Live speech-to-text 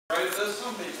Right, it does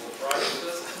some people, right? It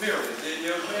does merely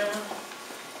video camera.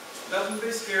 Nothing to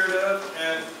be scared of.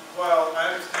 And while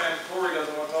I understand Corey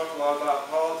doesn't want to talk a lot about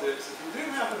politics, if you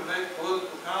do happen to make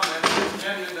political comments, it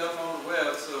can end up on the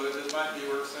web, so it might be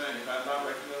worth saying. I'm not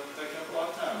recommending taking up a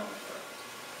lot of time on it.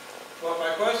 Well,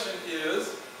 my question is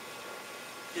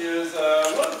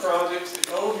one of the projects,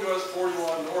 the old US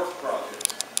 41 North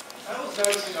project. I was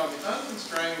noticing on the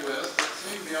unconstrained list, it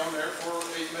seemed to be on there for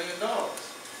 $8 million.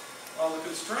 On the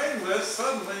constrained list,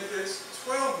 suddenly it's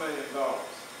 $12 million.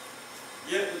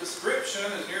 Yet the description,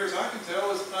 as near as I can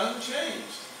tell, is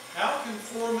unchanged. How can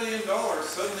 $4 million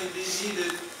suddenly be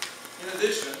needed in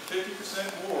addition,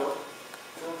 50% more,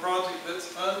 for a project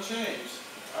that's unchanged?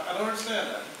 I don't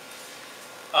understand that.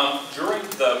 During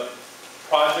the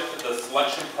project, the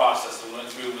selection process that we went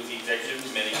through with the executive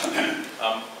committee,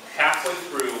 halfway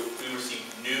through, we received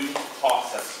new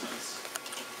cost estimates.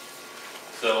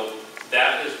 So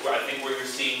that is where I think where you're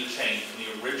seeing the change. From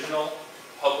the original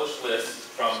published list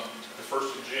from the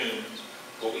 1st of June,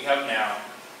 what we have now,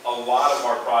 a lot of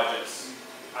our projects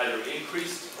either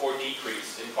increased or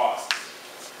decreased in costs.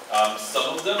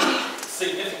 Some of them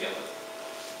significantly.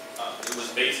 It was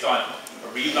based on a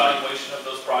reevaluation of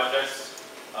those projects,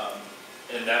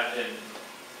 and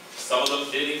some of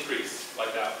them did increase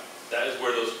like that. That is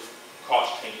where those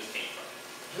cost changes came from.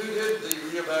 Who did the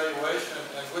reevaluation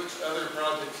and which other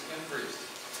projects increased?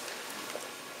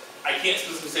 I can't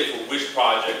specifically say for which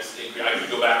projects increased. I could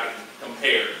go back and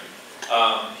compare.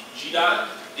 GDOT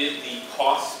did the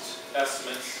cost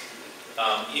estimates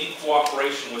in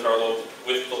cooperation with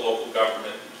the local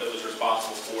government that was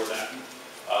responsible for that.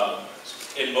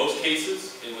 In most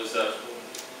cases, it was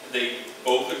they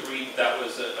both agreed that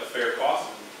was a fair cost.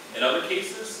 In other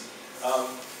cases,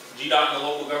 GDOT and the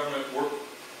local government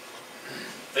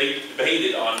they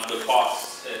debated on the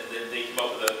costs, and they came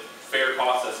up with a fair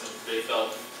cost estimate they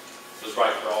felt was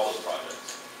right for all those projects.